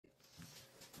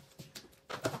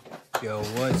Yo,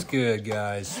 what's good,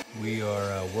 guys? We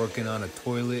are working on a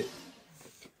toilet.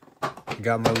 I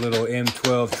got my little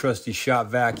M12 trusty shop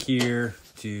vac here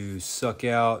to suck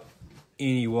out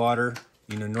any water.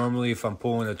 You know, normally if I'm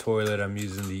pulling a toilet, I'm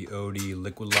using the OD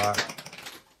liquid lock,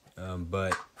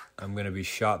 but I'm gonna be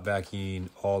shop vacuuming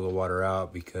all the water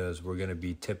out because we're gonna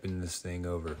be tipping this thing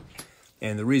over.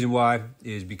 And the reason why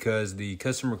is because the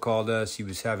customer called us. He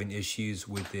was having issues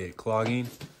with it clogging.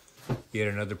 He had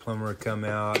another plumber come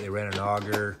out. They ran an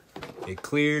auger. It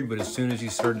cleared, but as soon as he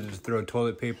started to throw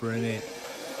toilet paper in it,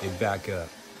 it back up.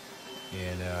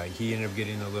 And he ended up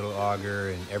getting a little auger,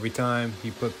 and every time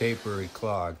he put paper, it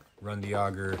clogged. Run the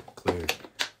auger, cleared.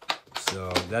 So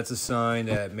that's a sign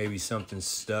that maybe something's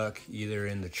stuck either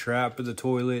in the trap of the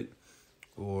toilet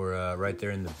or right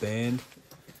there in the bend.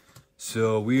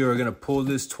 So we are gonna pull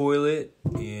this toilet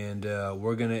and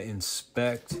we're gonna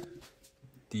inspect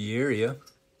the area,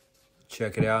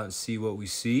 check it out and see what we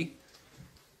see.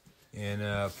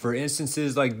 And for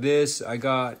instances like this, I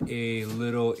got a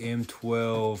little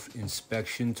M12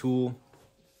 inspection tool.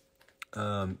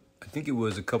 I think it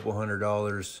was a couple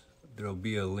 $100. There'll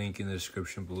be a link in the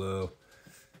description below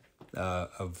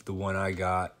of the one I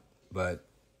got, but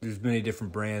there's many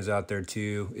different brands out there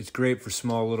too. It's great for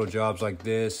small little jobs like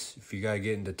this. If you gotta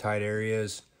get into tight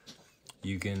areas,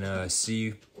 you can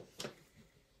see.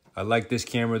 I like this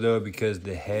camera though because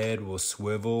the head will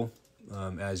swivel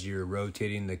as you're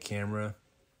rotating the camera.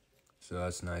 So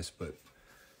that's nice, but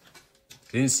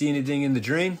didn't see anything in the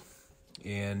drain.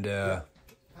 And I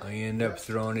end up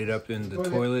throwing it up in the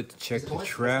toilet to check the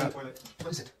trap.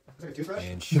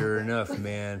 And sure enough,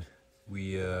 man,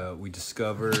 we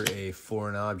discover a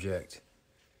foreign object.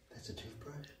 That's a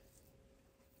toothbrush?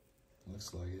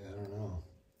 Looks like it, I don't know.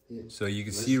 So you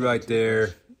can see right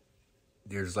there,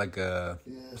 there's like a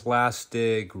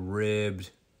plastic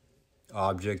ribbed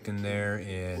object in there,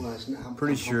 and I'm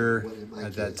pretty sure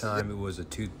at that time it was a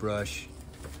toothbrush.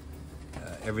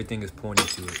 Everything is pointing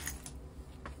to it.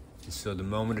 And so the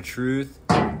moment of truth,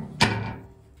 we'll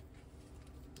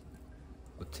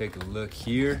take a look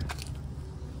here.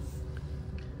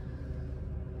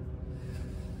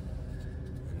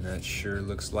 And that sure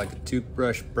looks like a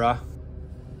toothbrush, brah.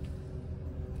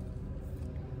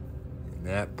 And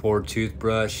that poor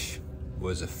toothbrush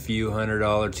was a few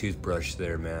 $100 toothbrush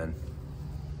there, man.